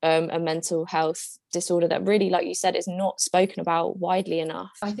behind a mental health disorder that really, like you said, is not spoken about widely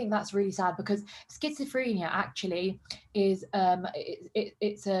enough. I think that's really sad, because schizophrenia actually is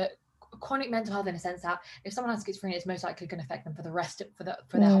it's a chronic mental health, in a sense that if someone has schizophrenia, it's most likely going to affect them for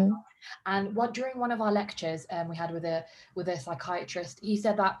their whole life. And during one of our lectures we had with a psychiatrist, he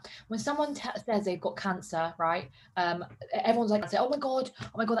said that when someone says they've got cancer, right, everyone's like, oh my god,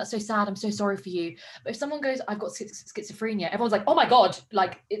 that's so sad, I'm so sorry for you. But if someone goes, I've got schizophrenia, everyone's like, oh my god,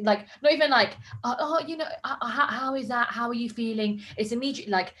 like not even like, you know, how is that, how are you feeling? It's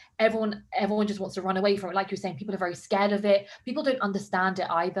immediately like everyone just wants to run away from it. Like you're saying, people are very scared of it. People don't understand it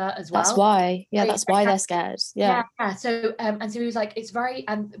either as well. That's why they're scared. So and so he was like, it's very,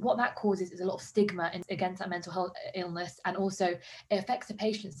 and what that causes is a lot of stigma against that mental health illness, and also it affects the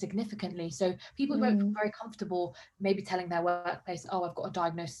patient significantly. So people won't feel very comfortable maybe telling their workplace, oh, I've got a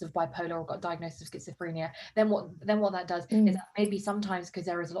diagnosis of bipolar, or I've got a diagnosis of schizophrenia. Then what that does is that maybe sometimes, because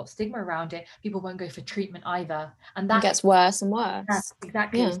there is a lot of stigma around it, people won't go for treatment either, and that gets worse and worse.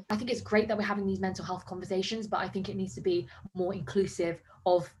 Exactly. I think it's great that we're having these mental health conversations, but I think it needs to be more inclusive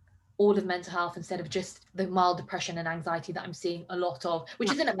of all of mental health, instead of just the mild depression and anxiety that I'm seeing a lot of,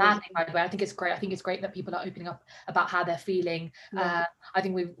 which isn't a bad thing, by the way. I think it's great. I think it's great that people are opening up about how they're feeling. I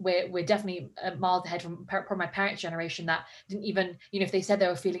think we're definitely miles ahead from my parents' generation, that didn't even, you know, if they said they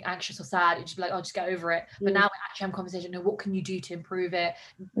were feeling anxious or sad, it'd just be like, oh, just get over it. But now we actually have a conversation, no, what can you do to improve it?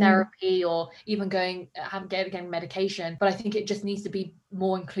 Therapy, or even getting medication. But I think it just needs to be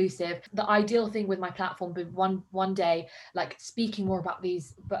more inclusive. The ideal thing with my platform would one day, like, speaking more about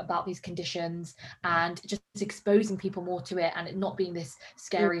these conditions and just exposing people more to it, and it not being this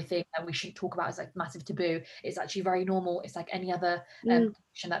scary thing that we shouldn't talk about as like massive taboo. It's actually very normal. It's like any other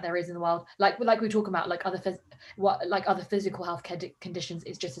condition that there is in the world. Like we talk about like other physical health conditions.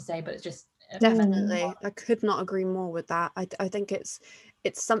 It's just the same, but it's just definitely. I could not agree more with that. I think it's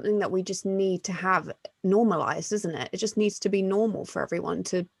something that we just need to have normalized, isn't it? It just needs to be normal for everyone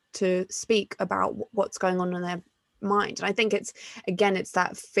to speak about what's going on in mind. And I think it's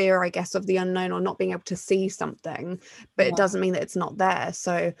that fear, I guess, of the unknown, or not being able to see something, but it doesn't mean that it's not there.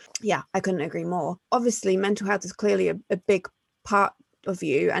 So yeah, I couldn't agree more. Obviously mental health is clearly a big part of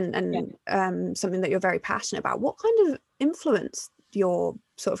you, and something that you're very passionate about. What kind of influenced your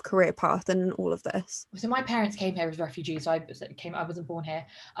sort of career path and all of this? So my parents came here as refugees. So I wasn't born here.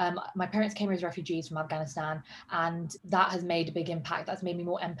 My parents came here as refugees from Afghanistan, and that has made a big impact. That's made me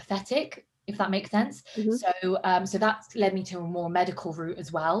more empathetic, if that makes sense. So that's led me to a more medical route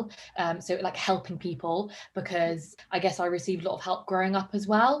as well. So like helping people, because I guess I received a lot of help growing up as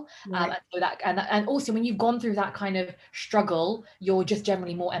well. And so and also when you've gone through that kind of struggle, you're just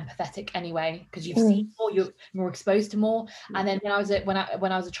generally more empathetic anyway, because you've seen more, you're more exposed to more. And then when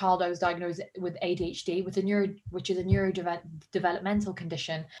I was a child, I was diagnosed with ADHD, which is a neurodevelopmental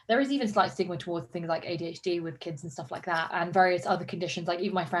condition. There is even slight stigma towards things like ADHD with kids and stuff like that, and various other conditions. Like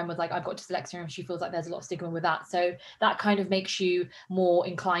even my friend was like, I've got dyslexia, and she feels like there's a lot of stigma with that. So that kind of makes you more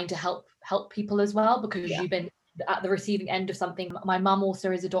inclined to help people as well, because you've been at the receiving end of something. My mum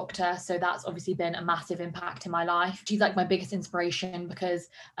also is a doctor, so that's obviously been a massive impact in my life. She's like my biggest inspiration, because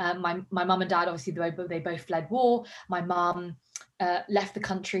my mum and dad, obviously they both fled war. My mum left the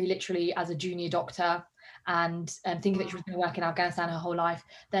country literally as a junior doctor, and thinking that she was going to work in Afghanistan her whole life,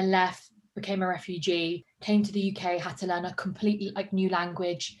 then left, became a refugee, came to the UK, had to learn a completely like new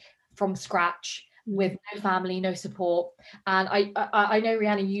language from scratch, with no family, no support. And I know,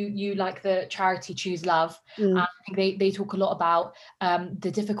 Rhiannon, you like the charity Choose Love. I think they talk a lot about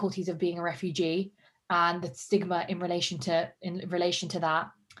the difficulties of being a refugee and the stigma in relation to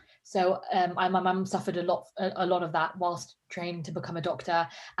that. So my mum suffered a lot of that whilst training to become a doctor,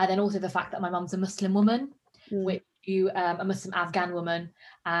 and then also the fact that my mum's a Muslim woman, which a Muslim Afghan woman,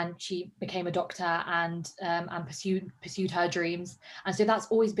 and she became a doctor and pursued her dreams. And so that's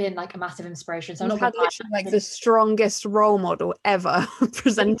always been like a massive inspiration. So I've had literally like the strongest role model ever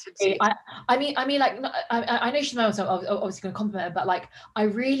presented to you. I mean like I know she's my mum, so I'm obviously going to compliment her, but like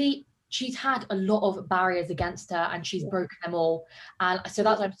she's had a lot of barriers against her, and she's broken them all. And so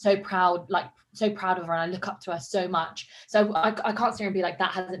that's, I'm so proud of her, and I look up to her so much. So I can't sit here and be like,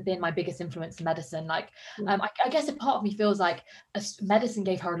 that hasn't been my biggest influence in medicine. Like, I guess a part of me feels like medicine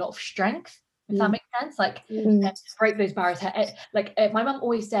gave her a lot of strength, if that makes sense. Like, to break those barriers. Like, my mum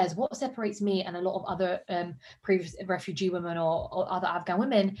always says, what separates me and a lot of other previous refugee women or other Afghan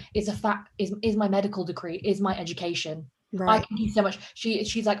women is my medical degree, is my education. Right. I can do so much.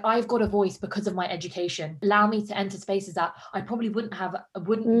 She's like, I've got a voice because of my education. Allow me to enter spaces that I probably wouldn't be able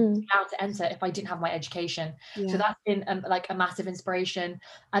to enter if I didn't have my education. So that's been like a massive inspiration.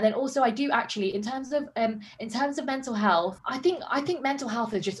 And then also I do actually, in terms of mental health, I think mental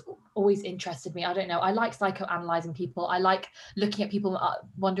health has just always interested me. I don't know. I like psychoanalyzing people. I like looking at people,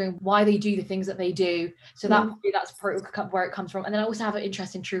 wondering why they do the things that they do. So that's where it comes from. And then I also have an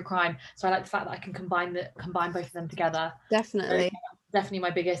interest in true crime. So I like the fact that I can combine both of them together. Definitely. So, definitely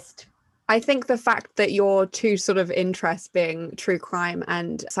my biggest. I think the fact that your two sort of interests being true crime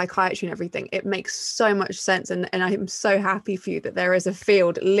and psychiatry and everything, it makes so much sense. And I'm so happy for you that there is a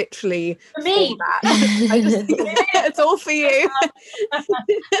field literally for me. For that. It's all for you.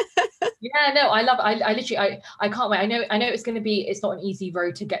 Yeah, no, I love it. I literally can't wait. I know it's not an easy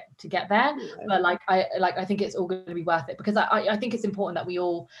road to get there, but I think it's all going to be worth it, because I think it's important that we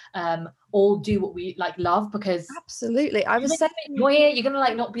all do what we like love, because absolutely. I was saying, enjoy it. You're gonna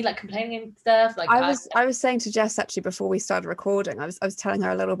like not be like complaining and stuff. Like I was saying to Jess actually before we started recording, I was telling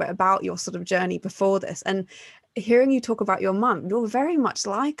her a little bit about your sort of journey before this, and hearing you talk about your mum, you're very much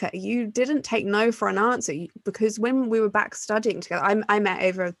like her. You didn't take no for an answer, because when we were back studying together, I met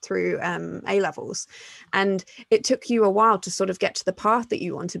over through A levels, and it took you a while to sort of get to the path that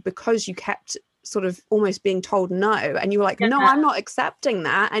you wanted, because you kept sort of almost being told no, and you were like, no, I'm not accepting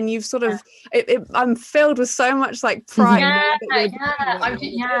that. And you've sort of I'm filled with so much like pride.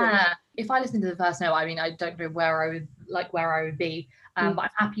 If I listened to the first no, I mean, I don't know where I would be, but I'm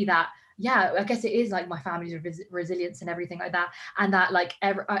happy that I guess it is like my family's resilience and everything like that, and that like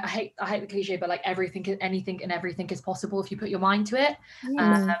I hate the cliche, but like anything and everything is possible if you put your mind to it,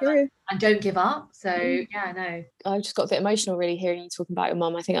 and don't give up. So no, I just got a bit emotional really hearing you talking about your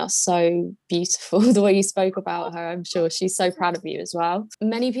mum. I think that's so beautiful, the way you spoke about her. I'm sure she's so proud of you as well.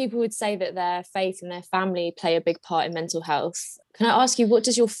 Many people would say that their faith and their family play a big part in mental health. Can I ask you, what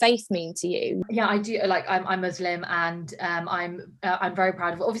does your faith mean to you? Yeah, I do. Like, I'm Muslim, and I'm very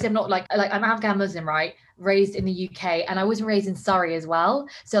proud of it. Obviously, I'm not like I'm Afghan Muslim, right? raised in the UK, and I wasn't raised in Surrey as well.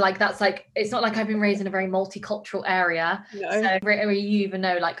 So like that's like, it's not like I've been raised in a very multicultural area. No. So you even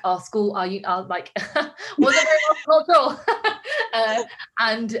know, like our school, our like wasn't very multicultural.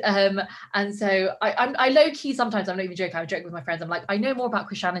 And so I low key sometimes, I'm not even joking, I joke with my friends, I'm like, I know more about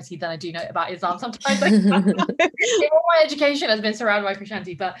Christianity than I do know about Islam sometimes. Like, all my education has been surrounded by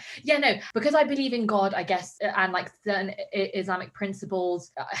Christianity. But yeah, no, because I believe in God, I guess, and like certain Islamic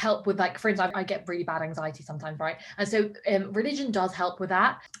principles help with, like, for instance, I get really bad anxiety sometimes, right? And so religion does help with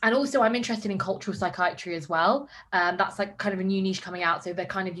that. And also I'm interested in cultural psychiatry as well. That's like kind of a new niche coming out. So they're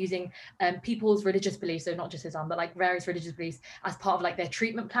kind of using people's religious beliefs, so not just Islam, but like various religious beliefs as part of like their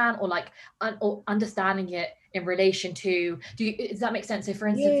treatment plan, or like or understanding it in relation to, does that make sense? So for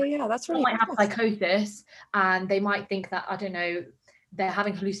instance, yeah, that's really might have psychosis, and they might think that, I don't know, they're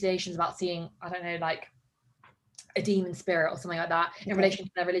having hallucinations about seeing, I don't know, like a demon spirit or something like that in relation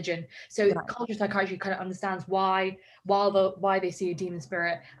to their religion. So cultural psychiatry kind of understands why they see a demon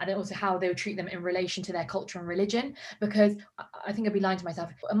spirit, and then also how they would treat them in relation to their culture and religion. Because I think I'd be lying to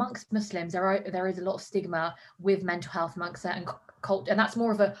myself, amongst Muslims there is a lot of stigma with mental health amongst certain culture, and that's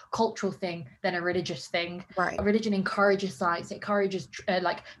more of a cultural thing than a religious thing. Right. Religion encourages science, it encourages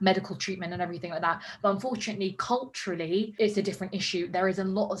like medical treatment and everything like that, but unfortunately culturally it's a different issue. There is a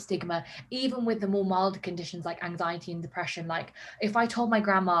lot of stigma even with the more milder conditions like anxiety and depression. Like if I told my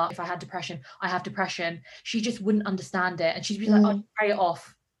grandma if I had depression, I have depression, she just wouldn't understand it, and she'd be like, oh, pray it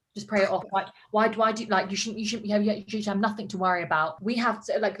off. Just pray it off. Why do you, like, you should have nothing to worry about. We have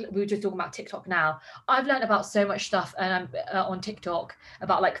to, like, we were just talking about TikTok now. I've learned about so much stuff on TikTok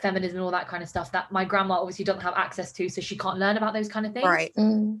about like feminism and all that kind of stuff that my grandma obviously doesn't have access to, so she can't learn about those kind of things. Right.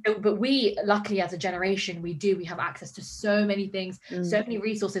 So, but we, luckily as a generation, we have access to so many things, so many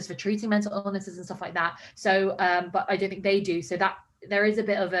resources for treating mental illnesses and stuff like that. So, but I don't think they do. So that there is a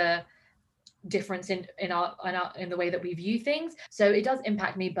bit of a difference in the way that we view things. So it does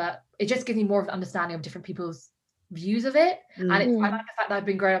impact me, but it just gives me more of an understanding of different people's views of it. And I like the fact that I've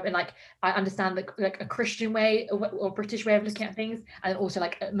been growing up in, like, I understand like a Christian way or British way of looking at things, and also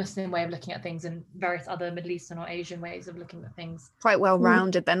like a Muslim way of looking at things, and various other Middle Eastern or Asian ways of looking at things. Quite well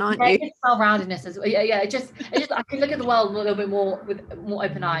rounded then, aren't you? It's well-roundedness as well. Yeah, it just I can look at the world a little bit more with more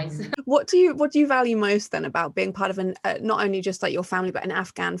open eyes. What do you value most then about being part of an not only just like your family, but an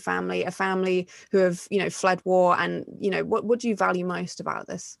Afghan family, a family who have, you know, fled war, and, you know, what do you value most about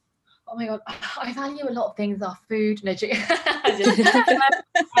this? Oh my God, I value a lot of things. Our food. No,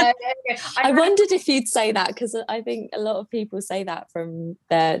 I wondered if you'd say that, because I think a lot of people say that from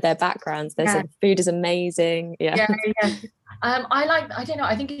their backgrounds. They say food is amazing. Yeah. I don't know.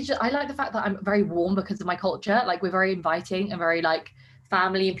 I think it's just, I like the fact that I'm very warm because of my culture. Like, we're very inviting and very like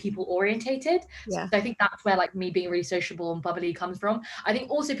family and people orientated. Yeah. So I think that's where like me being really sociable and bubbly comes from. I think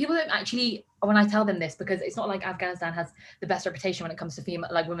also people don't actually, when I tell them this, because it's not like Afghanistan has the best reputation when it comes to female,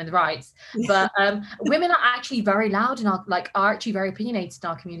 like, women's rights, but women are actually very loud and are actually very opinionated in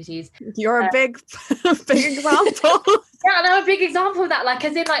our communities. You're a big example. Yeah, and I'm a big example of that. Like,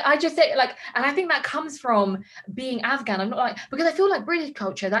 as in, like, I just say, like, and I think that comes from being Afghan. I'm not like, because I feel like British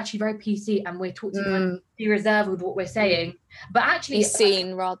culture is actually very PC, and we're taught to be reserved with what we're saying. But actually, be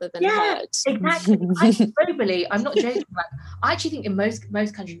seen rather than heard. Exactly. Globally, I'm not joking. Like, I actually think in most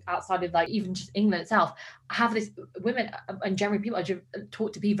countries outside of like even just England itself, have this, women and generally people are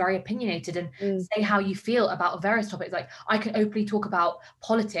taught to be very opinionated and say how you feel about various topics. Like, I can openly talk about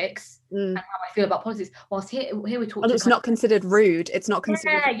politics and how I feel about politics, whilst here we're taught. And it's not considered rude. It's not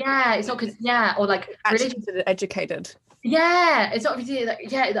considered. Yeah, it's not. Yeah, or like religion, considered educated. Yeah, it's obviously like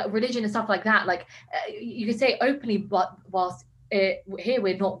religion and stuff like that. Like, you can say openly, but whilst here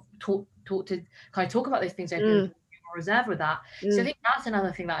we're not taught to kind of talk about those things. More reserved with that. So I think that's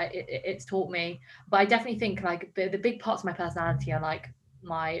another thing that it's taught me. But I definitely think like the big parts of my personality are like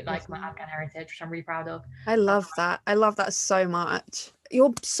my Afghan heritage, which I'm really proud of. I love that so much.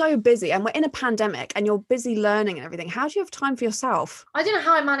 You're so busy, and we're in a pandemic, and you're busy learning and everything. How do you have time for yourself? I don't know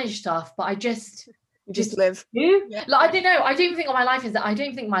how I manage stuff, but I just live. Yeah. Like, I don't know. I don't even think my life is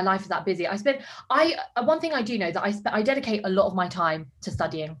that busy. One thing I do know that I dedicate a lot of my time to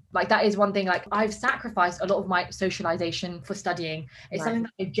studying. Like, that is one thing. Like, I've sacrificed a lot of my socialization for studying. It's something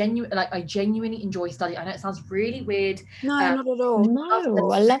that I genuinely enjoy studying. I know it sounds really weird. No, not at all.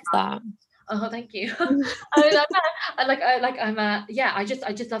 No, I love that. Oh, thank you. I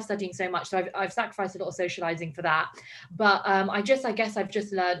just love studying so much. So I've sacrificed a lot of socializing for that. But I guess I've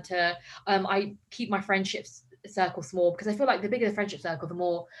just learned to I keep my friendships circle small, because I feel like the bigger the friendship circle, the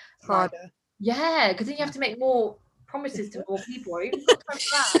more harder. Yeah, because then you have to make more promises to more people. You've got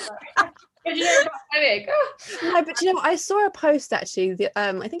time for that. No, but I saw a post actually,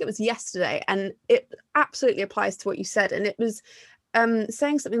 I think it was yesterday, and it absolutely applies to what you said, and it was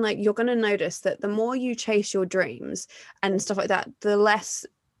saying something like, you're going to notice that the more you chase your dreams and stuff like that, the less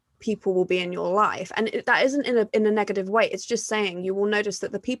people will be in your life. And that isn't in a negative way. It's just saying you will notice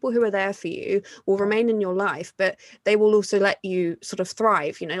that the people who are there for you will remain in your life, but they will also let you sort of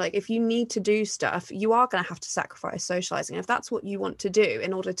thrive. Like if you need to do stuff, you are going to have to sacrifice socializing. If that's what you want to do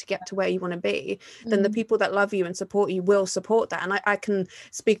in order to get to where you want to be, then the people that love you and support you will support that. And I can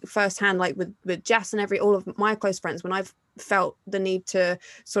speak firsthand, like with Jess and all of my close friends, when I've felt the need to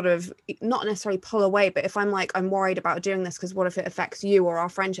sort of not necessarily pull away, but if I'm worried about doing this because what if it affects you or our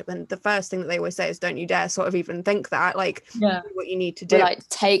friendship, and the first thing that they always say is, don't you dare sort of even think that, do what you need to do,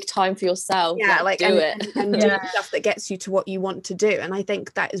 take time for yourself, do it and do stuff that gets you to what you want to do. And I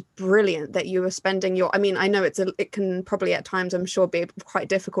think that is brilliant that you are spending I know it can probably at times, I'm sure, be quite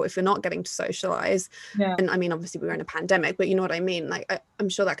difficult if you're not getting to socialize, and obviously we're in a pandemic, but you know what I mean, I'm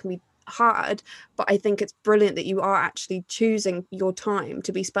sure that can be hard, but I think it's brilliant that you are actually choosing your time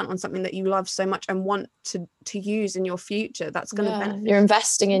to be spent on something that you love so much and want to use in your future. That's going to benefit. You're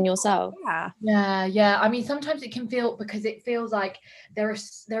investing in yourself. Sometimes it can feel, because it feels like there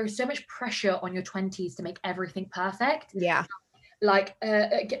is so much pressure on your 20s to make everything perfect. Get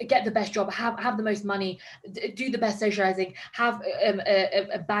the best job, have the most money, do the best socializing, have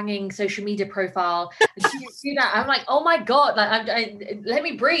a banging social media profile, do that. I'm like, oh my god, let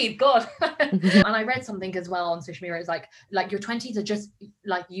me breathe, god. And I read something as well on social media. It's like your 20s are just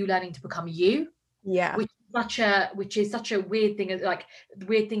like you learning to become you, which is such a weird thing,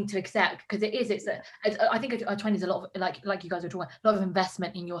 to accept, because I think a 20s a lot of, like you guys were talking about, a lot of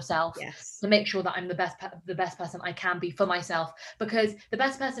investment in yourself, to make sure that I'm the best person I can be for myself. Because the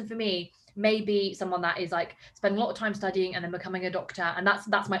best person for me may be someone that is spending a lot of time studying and then becoming a doctor, and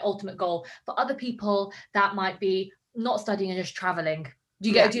that's my ultimate goal. For other people, that might be not studying and just traveling. Do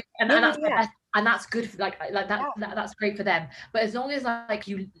you get? And that's my best, and that's good for that's great for them. But as long as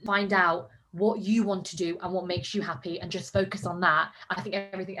you find out what you want to do and what makes you happy and just focus on that, I think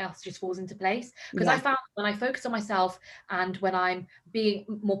everything else just falls into place. Because I found when I focus on myself and when I'm being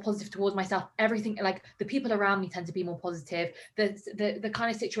more positive towards myself, everything, the people around me tend to be more positive. The kind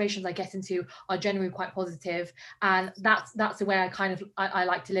of situations I get into are generally quite positive, and that's the way I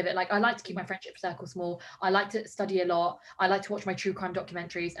like to live it. I like to keep my friendship circle small. I like to study a lot. I like to watch my true crime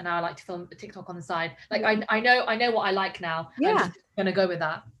documentaries, and now I like to film TikTok on the side. I know what I like now. I'm just gonna go with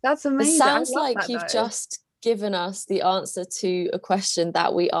that. That's amazing. It sounds like you've just given us the answer to a question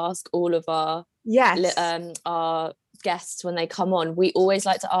that we ask all of our guests when they come on. We always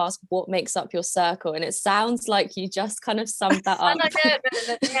like to ask, what makes up your circle? And it sounds like you just kind of summed that up.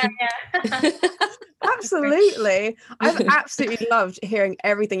 Absolutely. I've absolutely loved hearing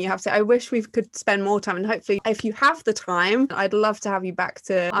everything you have to say. I wish we could spend more time, and hopefully if you have the time, I'd love to have you back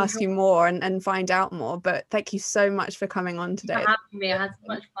to ask you more and find out more. But thank you so much for coming on today. For having me. I had so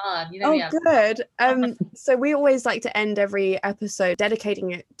much fun. Good. So we always like to end every episode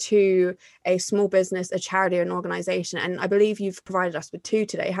dedicating it to a small business, a charity, or an organization, and I believe you've provided us with 2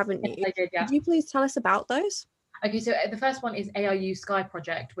 today, haven't you? Yes, I did, yeah. Could you please tell us about those? Okay, so the first one is ARU Sky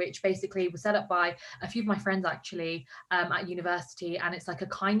Project, which basically was set up by a few of my friends actually at university, and it's like a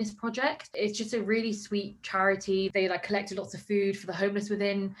kindness project. It's just a really sweet charity. They collected lots of food for the homeless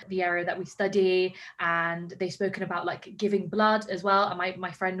within the area that we study, and they've spoken about giving blood as well. And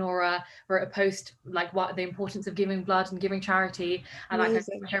my friend Nora wrote a post what the importance of giving blood and giving charity, and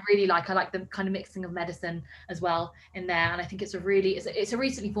which I really like. I like the kind of mixing of medicine as well in there, and I think it's a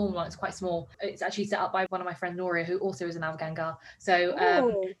recently formed one. It's quite small. It's actually set up by one of my friends, Nora, who also is an Afghan girl. So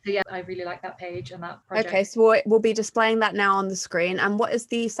I really like that page and that project. Okay, so we'll be displaying that now on the screen. And what is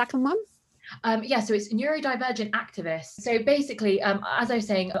the second one? So it's neurodivergent activists. So basically, as I was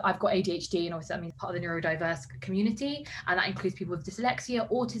saying, I've got ADHD, and obviously that means part of the neurodiverse community, and that includes people with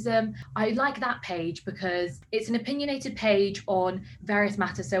dyslexia, autism. I like that page because it's an opinionated page on various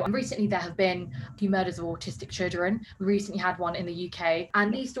matters. So recently there have been a few murders of autistic children. We recently had one in the UK,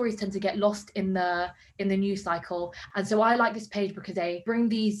 and these stories tend to get lost in the news cycle. And so I like this page because they bring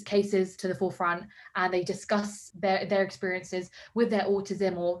these cases to the forefront, and they discuss their experiences with their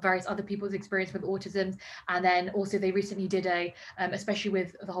autism or various other people's experience with autism. And then also they recently did especially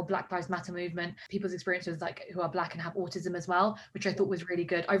with the whole Black Lives Matter movement, people's experiences who are Black and have autism as well, which I thought was really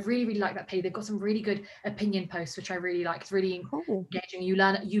good. I really, really like that page. They've got some really good opinion posts, which I really like. It's really engaging. You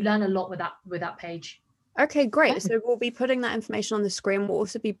learn a lot with that page. Okay, great. So we'll be putting that information on the screen. We'll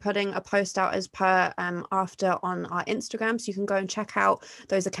also be putting a post out as per after on our Instagram, so you can go and check out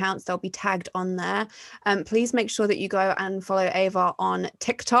those accounts. They'll be tagged on there. Please make sure that you go and follow Ava on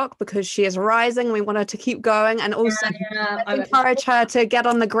TikTok, because she is rising. We want her to keep going, and also encourage her to get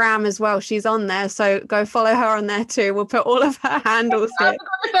on the gram as well. She's on there, so go follow her on there too. We'll put all of her handles here.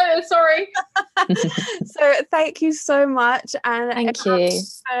 Sorry. So thank you so much, and thank you.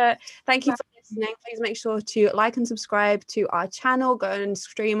 Thank you for listening. Please make sure to like and subscribe to our channel. Go and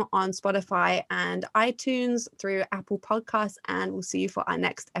stream on Spotify and iTunes through Apple Podcasts, and we'll see you for our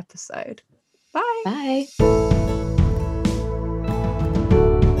next episode. Bye. Bye.